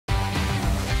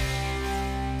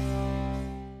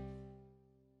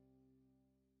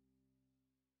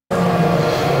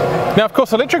Now, of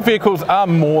course, electric vehicles are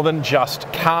more than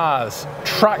just cars.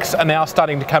 Trucks are now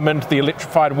starting to come into the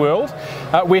electrified world.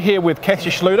 We're here with Kathy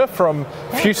Schluter from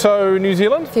Fuso, New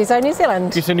Zealand. Fuso, New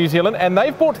Zealand. Fuso, New Zealand, and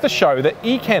they've brought to the show the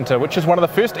eCanter, which is one of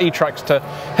the first e-trucks to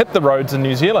hit the roads in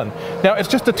New Zealand. Now, it's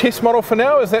just a test model for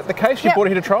now, is that the case? You brought it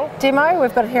here to trial? Demo,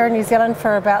 we've got it here in New Zealand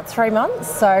for about 3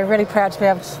 months, so really proud to be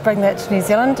able to bring that to New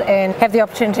Zealand and have the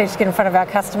opportunity to get in front of our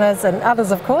customers and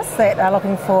others, of course, that are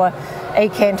looking for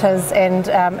eCanters and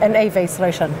an EV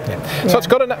solution. So it's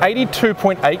got an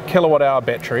 82.8 kilowatt hour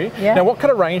battery. Now, what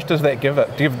kind of range does that give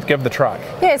it? Give the truck?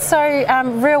 Yeah, so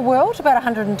real world about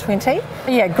 120.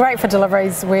 Yeah, great for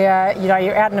deliveries where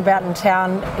you're out and about in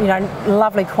town.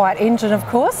 Lovely quiet engine, of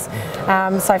course.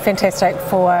 So fantastic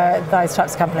for those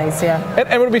types of companies. Yeah.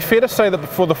 And would it be fair to say that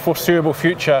for the foreseeable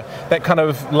future, that kind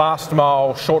of last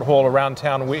mile, short haul around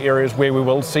town areas where we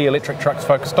will see electric trucks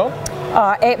focused on?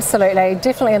 Oh, absolutely.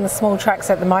 Definitely in the small trucks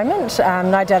at the moment,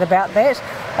 no doubt about that.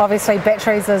 Obviously,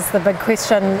 batteries is the big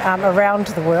question around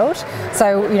the world.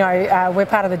 So, we're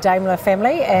part of the Daimler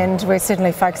family and we're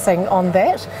certainly focusing on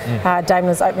that.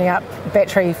 Daimler's opening up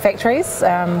battery factories,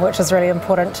 which is really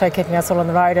important to keeping us all on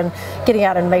the road and getting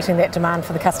out and meeting that demand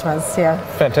for the customers. Yeah.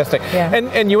 Fantastic. Yeah.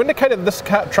 And you indicated this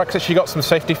truck's actually got some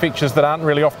safety features that aren't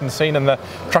really often seen in the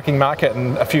trucking market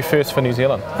and a few firsts for New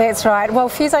Zealand. That's right. Well,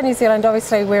 Fuso New Zealand,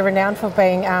 obviously, we're renowned for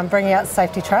being bringing out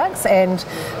safety trucks, and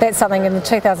that's something in the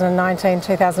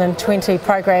 2019-2020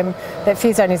 program that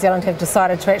Fuso New Zealand have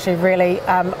decided to actually really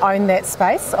own that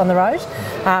space on the road.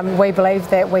 We believe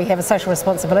that we have a social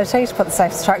responsibility to put the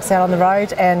safest trucks out on the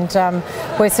road, and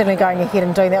we're certainly going ahead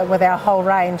and doing that with our whole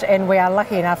range, and we are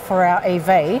lucky enough for our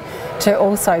EV to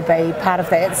also be part of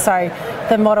that. So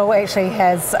the model actually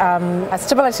has a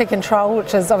stability control,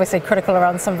 which is obviously critical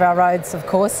around some of our roads, of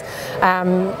course.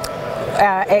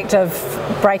 Active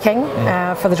braking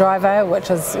for the driver, which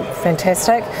is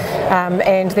fantastic,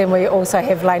 and then we also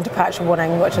have lane departure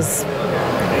warning, which is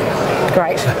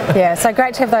great. Yeah, so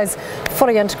great to have those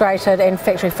fully integrated and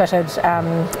factory fitted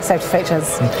safety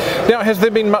features. Now, has there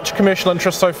been much commercial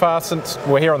interest so far since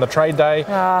we're here on the trade day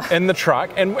in the truck,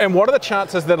 and what are the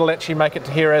chances that it'll actually make it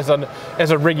to here as a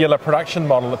regular production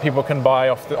model that people can buy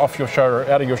out of your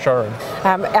showroom?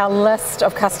 Our list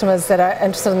of customers that are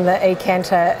interested in the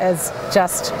eCanter is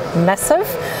just massive.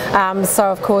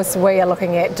 So of course we are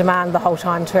looking at demand the whole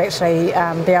time to actually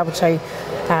be able to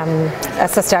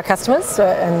assist our customers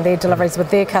and their deliveries with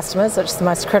their customers, which is the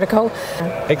most critical.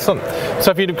 Excellent. So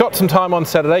if you've got some time on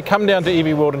Saturday, come down to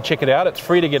EVworld and check it out. It's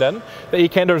free to get in. The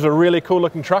eCanter is a really cool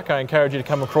looking truck. I encourage you to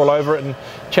come and crawl over it and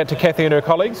chat to Kathy and her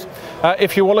colleagues.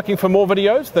 If you're looking for more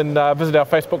videos, then visit our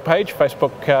Facebook page,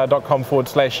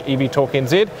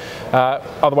 facebook.com/EVTalkNZ.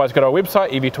 Otherwise, go to our website,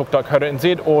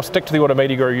 evtalk.co.nz, or stick to the Auto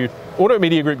Media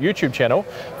Group YouTube channel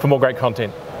for more great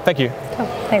content. Thank you. Cool.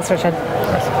 Thanks, Richard.